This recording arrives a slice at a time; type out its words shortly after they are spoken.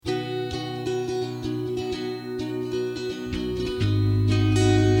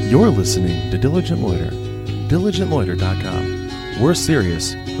You're listening to Diligent Loiter. DiligentLoiter.com. We're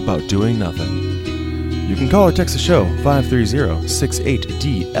serious about doing nothing. You can call or text the show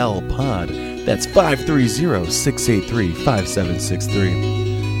 530-68DL-POD. That's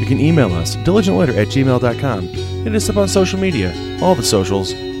 530-683-5763. You can email us, diligentloiter@gmail.com. Hit us up on social media. All the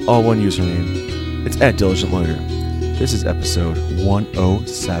socials, all one username. It's at Diligent Loiter. This is episode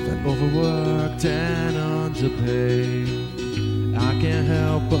 107. Overworked and underpaid. I can't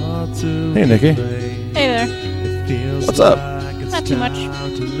help but to. Hey, Nikki. Hey there. It feels What's up? like it's Not too much.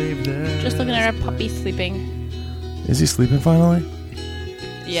 time to leave this. Just looking at our puppy sleeping. Is he sleeping finally?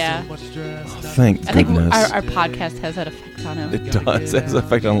 Yeah. So much stress, Thank I think goodness. our podcast has that effect on him. It does. It has an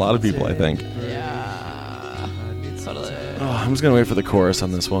effect on a lot of people, I think. Yeah. Totally. Oh, I'm just going to wait for the chorus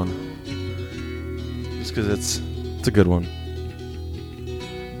on this one. Just because it's a good one.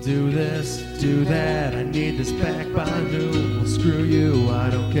 Do this, do that. I need this back by noon. Well, screw you,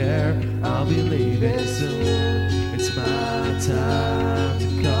 I don't care. I'll be leaving soon. It's my time to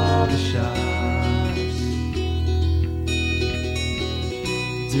call the shots.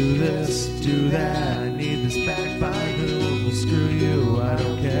 Do this, do that. I need this back by noon. Well, screw you, I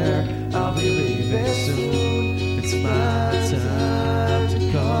don't care. I'll be leaving soon. It's my time to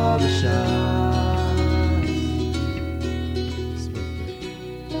call the shots.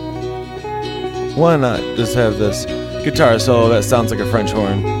 Why not just have this guitar solo that sounds like a French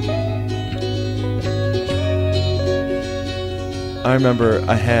horn? I remember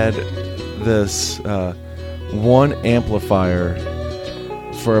I had this one amplifier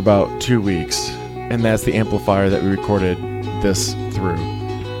for about 2 weeks, and that's the amplifier that we recorded this through.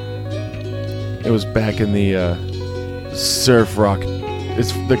 It was back in the surf rock.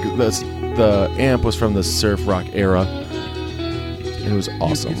 It's the amp was from the surf rock era. It was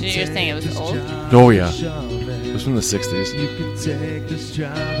awesome. So you're saying it was old? Oh yeah, it was from the 60s. You can take this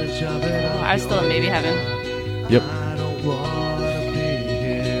job and shove it up I was still in baby heaven. Yep. I don't wanna be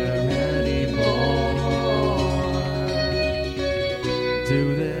here anymore.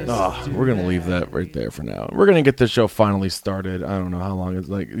 Do this. We're gonna leave that right there for now. We're gonna get this show finally started. I don't know how long it's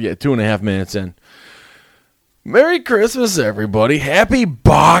 2.5 minutes in. Merry Christmas, everybody! Happy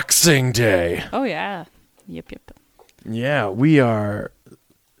Boxing Day. Oh, yeah. Yep. Yeah, we are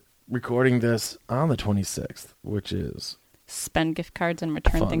recording this on the 26th, which is Spend gift cards and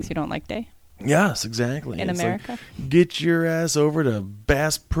return Fun. things you don't like day yes, exactly. in It's America. like, get your ass over to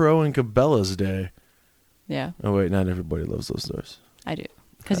Bass Pro and Cabela's Day. Yeah, Oh wait, not everybody loves those stores. I do.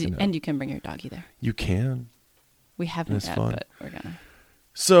 I know. And you can bring your doggy there. You can. We haven't It's yet, fun. but we're going to.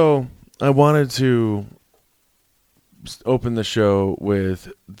 So I wanted to open the show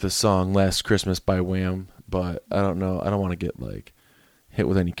with the song "Last Christmas" by Wham, but I don't know. I don't want to get hit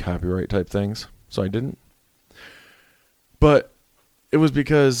with any copyright type things, so I didn't. But it was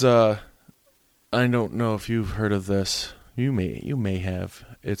because I don't know if you've heard of this. You may have.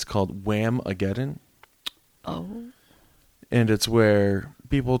 It's called Wham-ageddon, Oh. and it's where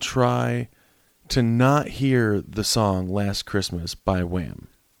people try to not hear the song "Last Christmas" by Wham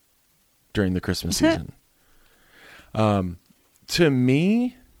during the Christmas season. To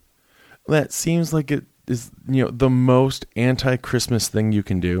me, that seems like it is, the most anti-Christmas thing you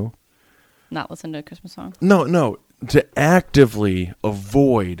can do. Not listen to a Christmas song? No, to actively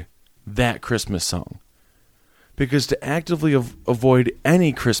avoid that Christmas song. Because to actively avoid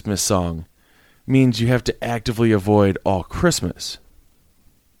any Christmas song means you have to actively avoid all Christmas.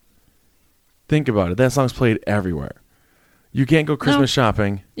 Think about it. That song's played everywhere. You can't go Christmas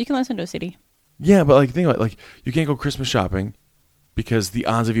shopping. You can listen to a CD. Yeah, but think about it. You can't go Christmas shopping because the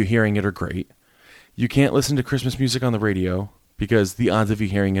odds of you hearing it are great. You can't listen to Christmas music on the radio because the odds of you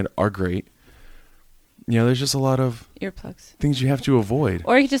hearing it are great. There's just a lot of Earplugs. things you have to avoid.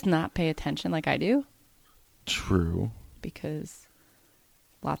 Or you just not pay attention like I do, True. because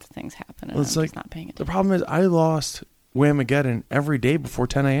lots of things happen and Well, it's I'm like just not paying The attention. problem is I lost Wham-ageddon every day before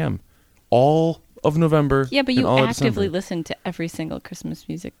 10 a.m. All of November. Yeah, but and you all of actively December. listen to every single Christmas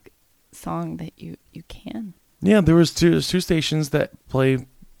music song that you can. Yeah, there's two stations that play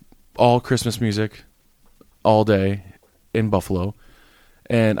all Christmas music all day in Buffalo,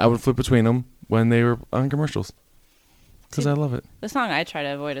 and I would flip between them when they were on commercials because I love it. The song I try to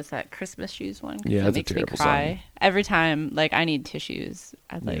avoid is that Christmas Shoes one. 'Cause Yeah, it that's a makes me terrible cry song. every time. I need tissues.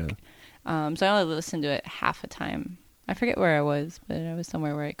 So I only listened to it half a time. I forget where I was, but I was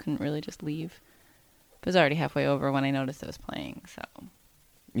somewhere where I couldn't really just leave. It was already halfway over when I noticed it was playing. So,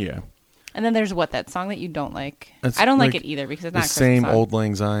 Yeah. and then there's that song that you don't like. It's I don't like like it either because it's The not a Christmas same song. Old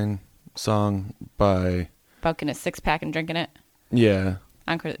Lang Syne song by... about getting a 6-pack and drinking it Yeah,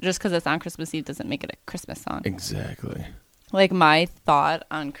 on just because it's on Christmas Eve doesn't make it a Christmas song. exactly. Like, my thought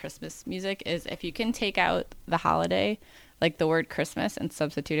on Christmas music is if you can take out the holiday, like the word Christmas, and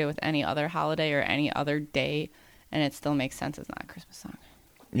substitute it with any other holiday or any other day, and it still makes sense, it's not a Christmas song.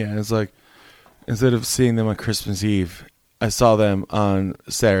 Yeah, it's like, instead of seeing them on Christmas Eve, I saw them on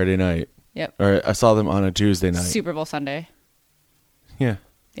Saturday night. Yep. Or I saw them on a Tuesday night. Super Bowl Sunday. Yeah.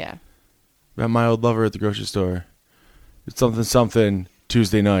 Yeah. Met my old lover at the grocery store. It's something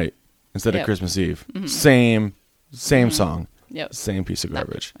Tuesday night instead of Yep. Christmas Eve. Mhm. Same song. Yep. Same piece of Not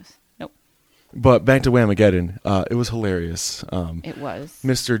garbage. Christmas. Nope. But back to Whamageddon. It was hilarious. It was.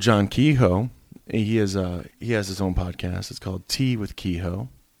 Mr. John Kehoe, he has his own podcast. It's called Tea with Kehoe.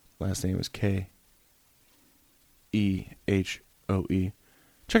 Last name is Kehoe.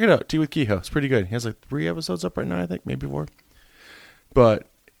 Check it out, Tea with Kehoe. It's pretty good. He has like 3 episodes up right now, I think, maybe 4. But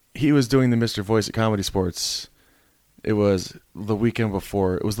he was doing the Mr. Voice at Comedy Sports. It was the weekend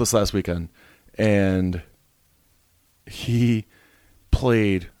before. It was this last weekend. And he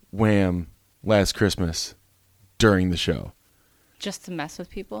played Wham! Last Christmas during the show. Just to mess with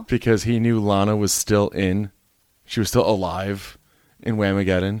people? Because he knew Lana was still in. She was still alive in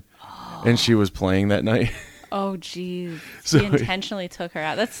Whamageddon. And she was playing that night. Oh, jeez. So he intentionally took her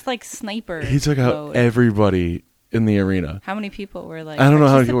out. That's like sniper. He took out mode. everybody in the arena. How many people were like? I don't know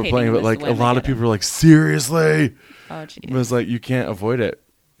how many people were playing, but participating like in a lot of this people were like, seriously? Oh, It jeez. was like, you can't avoid it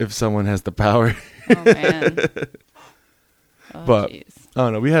if someone has the power. Oh, man. Oh, But- jeez. Oh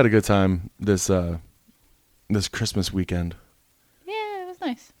no, we had a good time this Christmas weekend. Yeah, it was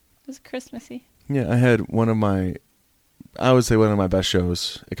nice. It was Christmassy. Yeah, I had one of my best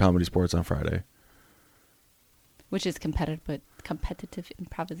shows at Comedy Sports on Friday. Which is competitive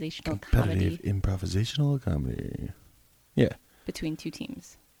improvisational Competitive comedy improvisational comedy. Yeah, between 2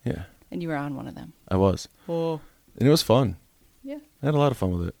 teams. yeah, And you were on one of them. I was. Oh. And it was fun. Yeah. I had a lot of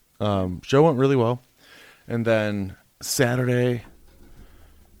fun with it. Show went really well. And then Saturday,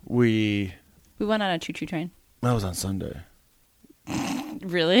 We went on a choo-choo train. that was on Sunday.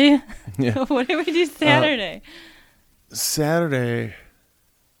 Really? Yeah. What did we do Saturday? Saturday,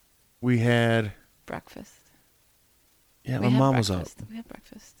 we had, Breakfast. yeah, We my had mom was up. breakfast. We had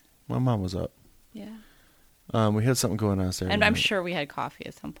breakfast. My mom was up. Yeah. We had something going on Saturday And I'm night. sure we had coffee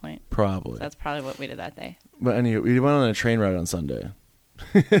at some point. Probably. So that's probably what we did that day. But anyway, we went on a train ride on Sunday.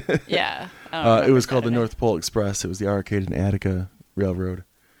 Yeah. I don't It remember was called the Saturday. North Pole Express. It was the Arcade and Attica Railroad.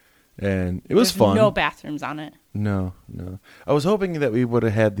 And it was There's fun. no bathrooms on it. No. I was hoping that we would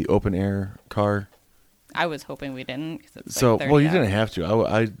have had the open air car. I was hoping we didn't. 'Cause it's So, like 30 well, you hours. didn't have to.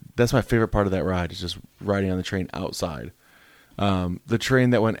 I that's my favorite part of that ride is just riding on the train outside. The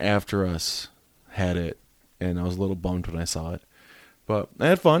train that went after us had it, and I was a little bummed when I saw it. But I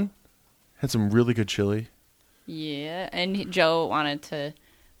had fun. Had some really good chili. Yeah, and Joe wanted to,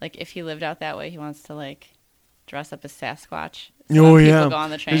 like, if he lived out that way, he wants to, like, dress up as Sasquatch. So Oh when yeah, people go on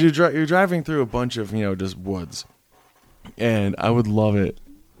the train. because you're driving through a bunch of just woods, and I would love it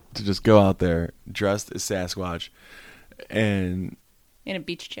to just go out there dressed as Sasquatch, and In a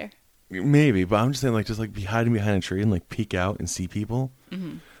beach chair. maybe, but I'm just saying just be hiding behind a tree and like peek out and see people,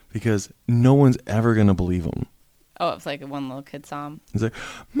 Mm-hmm. because no one's ever gonna believe them. Oh, it's like one little kid saw him. It's like,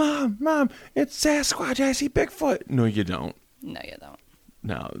 Mom, it's Sasquatch. I see Bigfoot. No, you don't. No, you don't.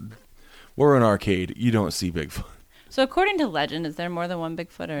 No, we're an arcade. You don't see Bigfoot. So according to legend, is there more than one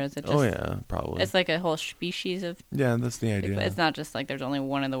Bigfoot, or is it just... Oh yeah, probably. It's like a whole species of Yeah, that's the idea. Bigfoot. It's not just like there's only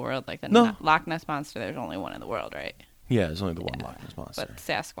one in the world, like the No. Loch Ness Monster, there's only one in the world, right? Yeah, there's only the one Yeah. Loch Ness monster. But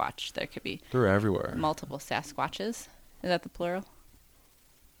Sasquatch, there could be They're everywhere. multiple Sasquatches. Is that the plural?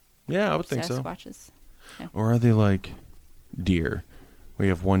 Yeah, I would think so. Sasquatches. Or are they like deer? We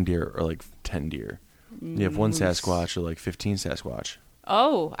have 1 deer or like 10 deer. You have 1 Moose. Sasquatch or like 15 Sasquatch.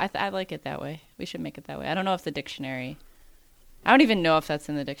 Oh, I like it that way. We should make it that way. I don't know if the dictionary... I don't even know if that's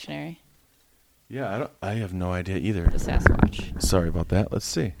in the dictionary, Yeah, I have no idea either. the Sasquatch. Sorry about that. Let's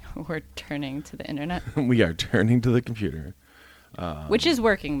see. We're turning to the internet, We are turning to the computer. which is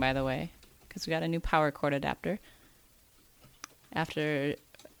working, by the way, because we got a new power cord adapter. After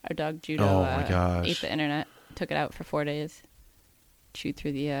our dog Judo Oh, my gosh. ate the internet, took it out for 4 days, chewed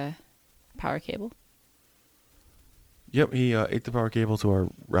through the power cable. Yep, he ate the power cable to our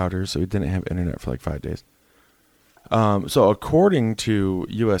router, so he didn't have internet for like 5 days. So according to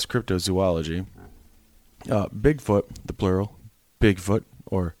U.S. cryptozoology, Bigfoot, the plural, Bigfoot,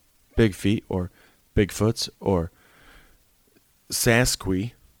 or Big Feet, or Bigfoots, or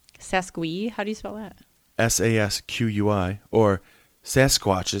Sasqui, Sasqui, how do you spell that? Sasqui, or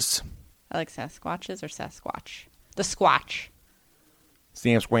Sasquatches, I like Sasquatches or Sasquatch. The Squatch.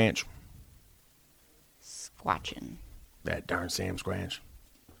 Sam Squanch, Squatchin'. that darn Sam Squanch.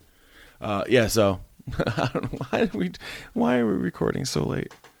 Yeah, so I don't know. Why are we recording so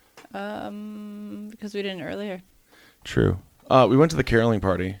late? Because we didn't earlier. True. We went to the caroling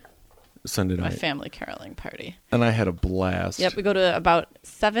party Sunday My night. family caroling party. And I had a blast. Yep, we go to about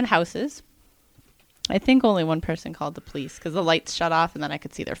 7 houses. I think only one person called the police because the lights shut off and then I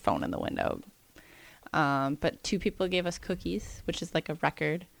could see their phone in the window. But 2 people gave us cookies, which is like a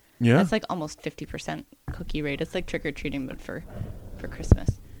record. Yeah. That's like almost 50% cookie rate. It's like trick-or-treating, but for Christmas.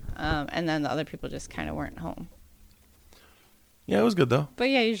 And then the other people just kind of weren't home. Yeah, it was good though. But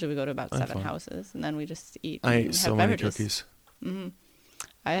yeah, usually we go to about Had 7 fun. houses, and then we just eat I and ate have so many beverages. cookies. Mm-hmm.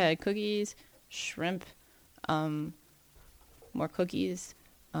 I had cookies, shrimp, more cookies,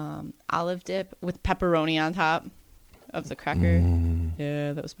 olive dip with pepperoni on top of the cracker.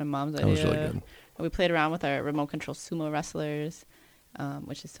 Yeah, that was my mom's idea. That was really good. And we played around with our remote control sumo wrestlers,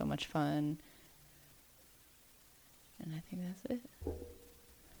 which is so much fun. And I think that's it.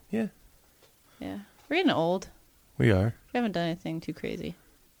 Yeah, Yeah. We're getting old. we are. We haven't done anything too crazy.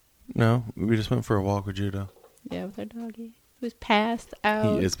 No, we just went for a walk with Judo. Yeah, with our doggy. Who's passed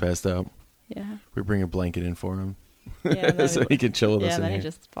out. He is passed out. Yeah. We bring a blanket in for him. Yeah, then so he can chill with yeah, us in then here. he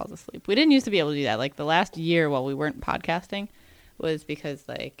just falls asleep. We didn't used to be able to do that. Like the last year while we weren't podcasting was because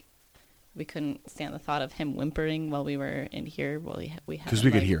like we couldn't stand the thought of him whimpering while we were in here. Well, we had Because him,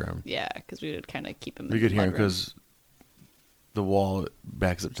 we could like- hear him. Yeah, because we would kind of keep him. We in could the hear him mudroom. because the wall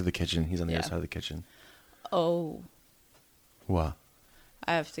backs up to the kitchen. He's on the Yeah. other side of the kitchen. Oh, What?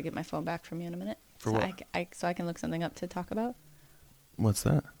 I have to get my phone back from you in a minute. For so what? so I can look something up to talk about. What's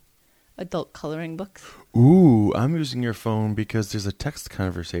that? Adult coloring books Ooh, I'm using your phone because there's a text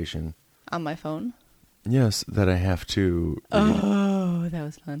conversation. on my phone. Yes, that I have to read. Oh, that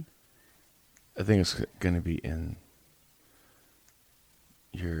was fun. I think it's going to be in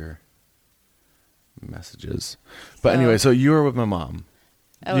your messages. But So- anyway, so you were with my mom.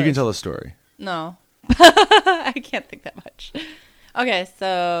 I You can was. tell the story. No. I can't think that much. Okay,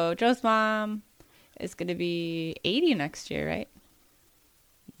 so Joe's mom is going to be 80 next year, right?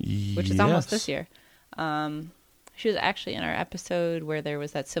 Which is almost this year. She was actually in our episode where there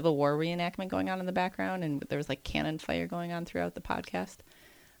was that Civil War reenactment going on in the background, and there was like cannon fire going on throughout the podcast.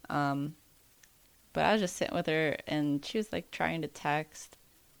 But I was just sitting with her, and she was like trying to text.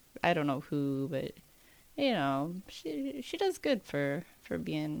 I don't know who, but you know, she does good for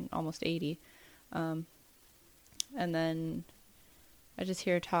being almost 80. And then I just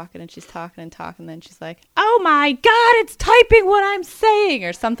hear her talking, and she's talking and talking, and then she's like, "Oh my God, it's typing what I'm saying,"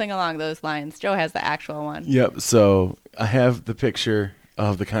 or something along those lines. Joe has the actual one. Yep, so I have the picture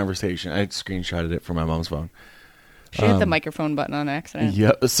of the conversation. I screenshotted it from my mom's phone. She hit the microphone button on accident.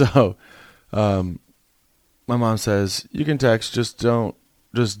 Yep, so my mom says, you can text, just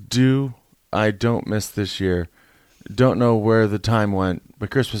do. I don't miss this year. Don't know where the time went, but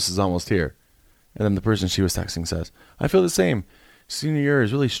Christmas is almost here. And then the person she was texting says, I feel the same. Senior year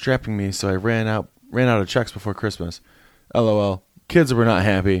is really strapping me, so I ran out of checks before Christmas. LOL. Kids were not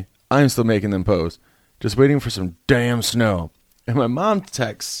happy. I'm still making them pose. Just waiting for some damn snow. And my mom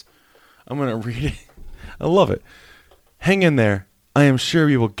texts, I'm going to read it. I love it. Hang in there. I am sure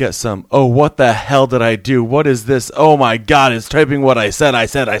we will get some. Oh, what the hell did I do? What is this? Oh my God, it's typing what I said.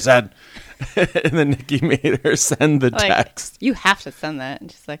 And then Nikki made her send the Like, text. you have to send that.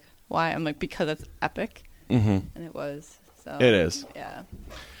 And she's like, why? I'm like, because it's epic. Mm-hmm. And it was. So It is. Yeah.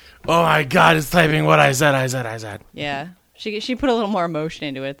 Oh my God, it's typing what I said. Yeah. She put a little more emotion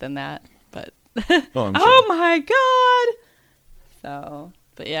into it than that. But Oh, I'm sure. oh my God. So,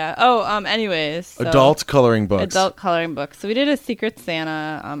 but yeah. Oh, anyways. So, Adult coloring books. Adult coloring books. So we did a Secret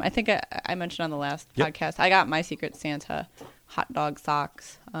Santa. I think I mentioned on the last Yep. podcast, I got my Secret Santa hot dog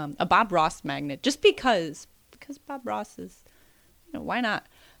socks, a Bob Ross magnet, just because Bob Ross is, why not?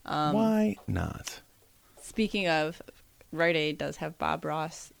 Why not? Speaking of, Rite Aid does have Bob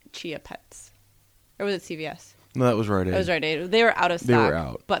Ross Chia Pets. Or was it CVS? No, that was Rite Aid. It was Rite Aid. They were out of stock. They were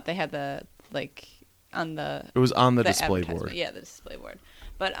out. But they had the, like, on the... It was on the display advertisement. board. Yeah, the display board.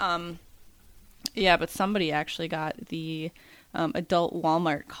 But, yeah, but somebody actually got the adult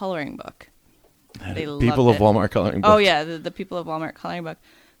Walmart coloring book. They People loved of it. Walmart coloring books. Oh, yeah, the people of Walmart coloring book.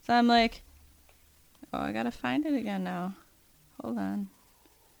 So I'm like, oh, I gotta find it again now. Hold on.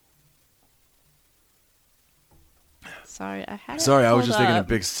 Sorry, I had it Sorry, I was pulled just taking a up.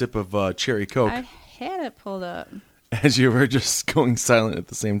 big sip of cherry Coke I had it pulled up. as you were just going silent at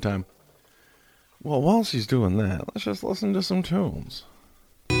the same time. Well, while she's doing that, let's just listen to some tunes.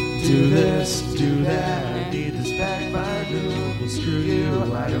 Do this, do that. I need this back by noon. Well, screw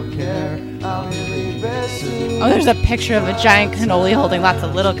you, I don't care. I'll be leaving soon. Oh, there's a picture of a giant cannoli holding lots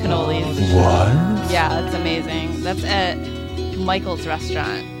of little cannolis. What? Yeah, that's amazing. That's at Michael's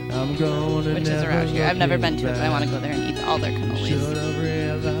restaurant. I'm going to which is around here. I've never been to it, but I want to go there and eat all their cannolis.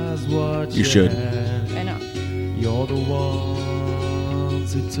 You should. I know. You're the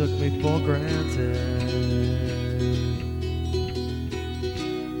ones who took me for granted.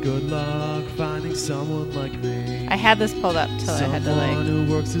 Good luck finding someone like me. I had this pulled up till I had to Someone who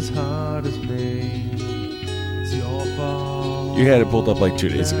works as hard as me. It's your fault. You had it pulled up like 2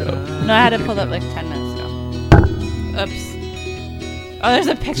 days ago. No, I had it pulled up like 10 minutes ago. Oops. Oh, there's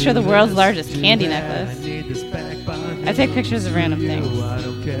a picture of the world's largest candy necklace. I take pictures of random things. I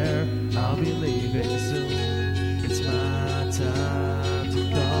don't care. I'll be leaving soon. It's my time to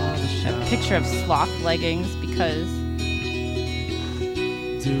call the A shot. picture of sloth leggings because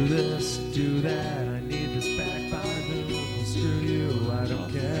Do this, do that. I need this back by noon. Screw you. I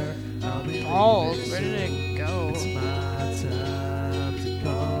don't care. I'll be balls. leaving Where did soon. it go? It's my time to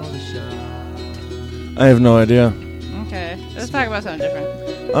call the shot. I have no idea. Okay, let's talk about something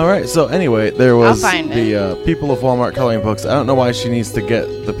different. All right. So anyway, there was I'll find the People of Walmart coloring books. I don't know why she needs to get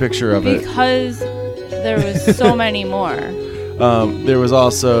the picture of it. Because there was so many more. There was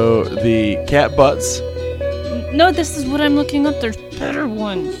also the cat butts. No, this is what I'm looking up. There's better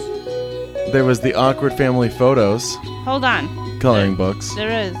ones. There was the awkward family photos Hold on. coloring books.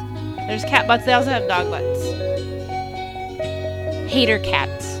 There is. There's cat butts. They also have dog butts. Hater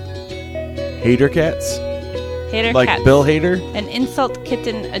cats. Hater cats, Hater like cats. Bill Hader. An insult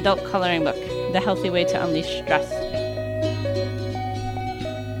kitten adult coloring book. The healthy way to unleash stress.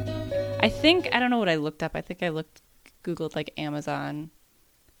 I don't know what I looked up. I think I Googled like Amazon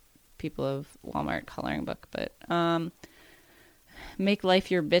People of Walmart coloring book, but Make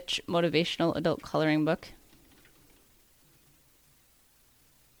Life Your Bitch motivational adult coloring book.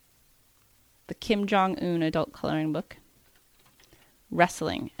 The Kim Jong-un adult coloring book.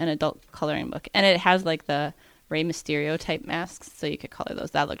 Wrestling, an adult coloring book. And it has like the Rey Mysterio type masks, so you could color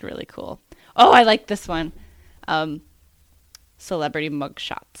those. That looked really cool. Oh, I like this one. Celebrity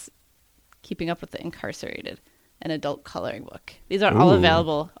mugshots. Keeping Up with the Incarcerated, an adult coloring book. These are all Ooh.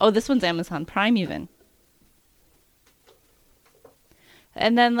 available. Oh, this one's Amazon Prime even.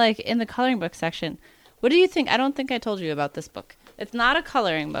 And then like in the coloring book section, what do you think? I don't think I told you about this book. It's not a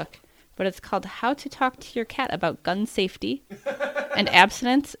coloring book, but it's called How to Talk to Your Cat About Gun Safety and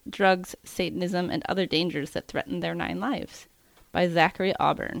Abstinence, Drugs, Satanism, and Other Dangers That Threaten Their 9 Lives by Zachary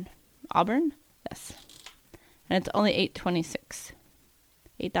Auburn. Auburn? Yes. And it's only $8.26.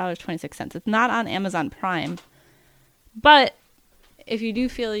 $8.26. It's not on Amazon Prime, but if you do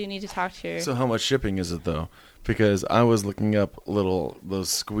feel you need to talk to your... So how much shipping is it though? Because I was looking up those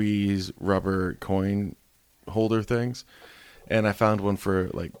squeeze rubber coin holder things, and I found one for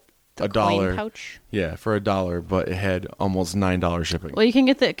like the $1. coin pouch. Yeah, for $1, but it had almost $9 shipping. Well, you can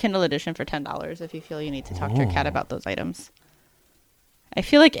get the Kindle edition for $10 if you feel you need to talk to your cat about those items. I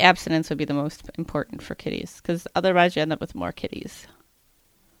feel like abstinence would be the most important for kitties, because otherwise you end up with more kitties.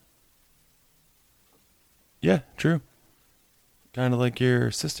 Yeah, true. Kind of like your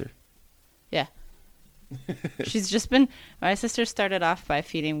sister. Yeah. She's just been... My sister started off by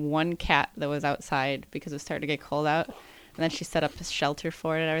feeding one cat that was outside because it was starting to get cold out. And then she set up a shelter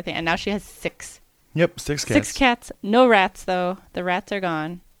for it and everything. And now she has 6. Yep, 6 cats. 6 cats. No rats, though. The rats are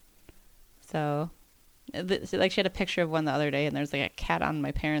gone. So... Like, she had a picture of one the other day, and there's like a cat on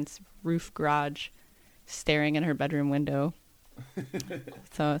my parents' roof garage staring in her bedroom window.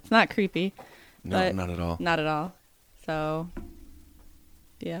 So it's not creepy. No, but not at all. Not at all. So,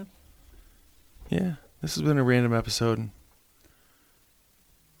 yeah. Yeah, this has been a random episode.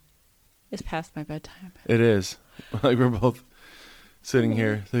 It's past my bedtime. It is. Like, we're both sitting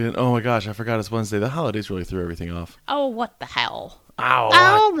here thinking, oh my gosh, I forgot it's Wednesday. The holidays really threw everything off. Oh, what the hell?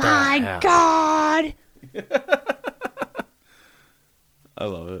 Oh, my God! I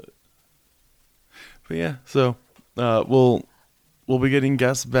love it. But yeah, so we'll be getting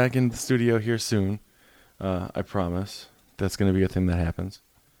guests back in the studio here soon. I promise. That's going to be a thing that happens.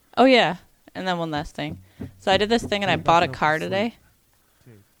 Oh, yeah. And then one last thing. So I did this thing and I bought a car today.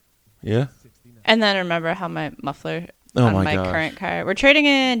 Yeah? And then remember how my muffler Oh on my my gosh. current car. We're trading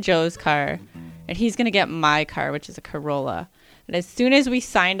in Joe's car. And he's going to get my car, which is a Corolla. And as soon as we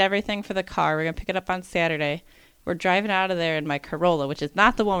signed everything for the car, we're going to pick it up on Saturday. We're driving out of there in my Corolla, which is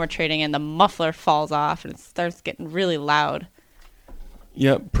not the one we're trading in. The muffler falls off and it starts getting really loud.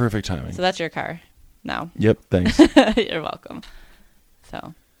 Yep, perfect timing. So that's your car now. Yep, thanks. You're welcome.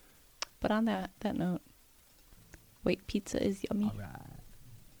 So, but on that note, White Pizza is yummy.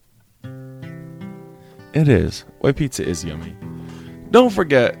 It is. White pizza is yummy. Don't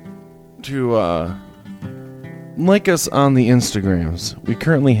forget to like us on the Instagrams. We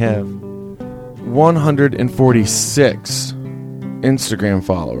currently have 146 Instagram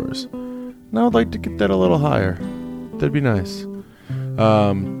followers. And I would like to get that a little higher. That'd be nice.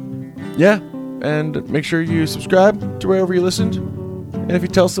 Yeah, and make sure you subscribe to wherever you listened. And if you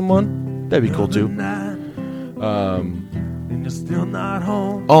tell someone, that'd be cool too. And you're still not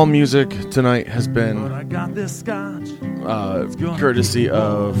home. All music tonight has been But I got this scotch. courtesy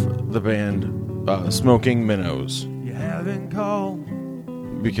of the band Smoking Minnows, You haven't called.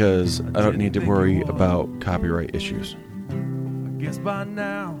 because I don't need to worry about copyright issues. I guess by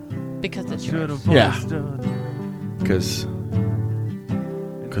now Because it's should yours. have Yeah. understood. Because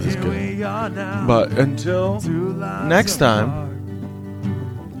it's Here good. we are now. But until Two lives next time,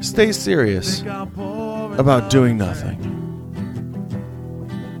 apart. stay serious Think I'll pour about doing another nothing. drink.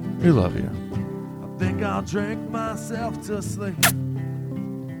 We love you. I think I'll drink myself to sleep.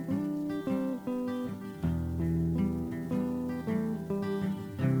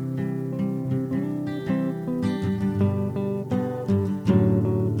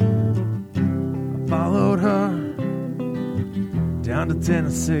 I followed her down to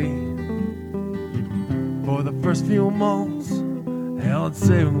Tennessee. For the first few months, hell, it's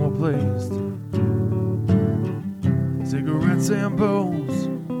saving more pleased. Cigarettes and booze,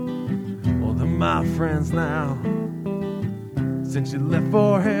 well, they're my friends now. Since you left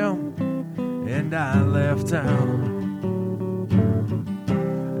for him, and I left town.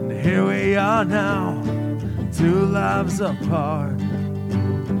 And here we are now, two lives apart.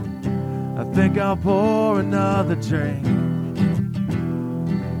 I think I'll pour another drink.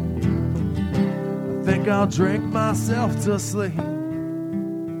 I think I'll drink myself to sleep.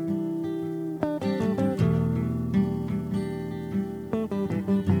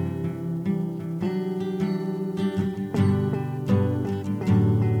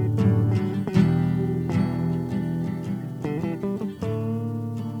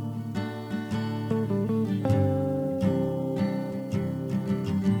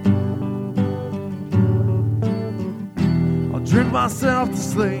 Drink myself to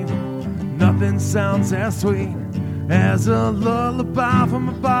sleep. Nothing sounds as sweet as a lullaby from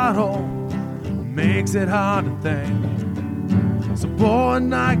a bottle. Makes it hard to think. So pour a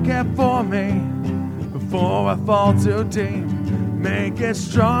nightcap for me before I fall too deep. Make it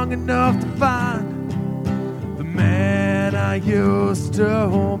strong enough to find the man I used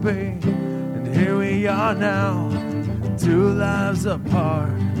to be. And here we are now, two lives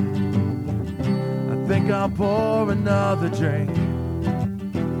apart. I think I'll pour another drink.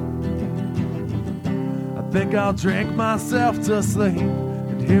 I think I'll drink myself to sleep.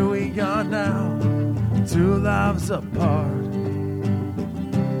 And here we are now, two lives apart.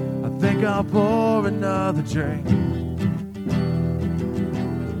 I think I'll pour another drink.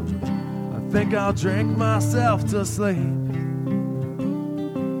 I think I'll drink myself to sleep.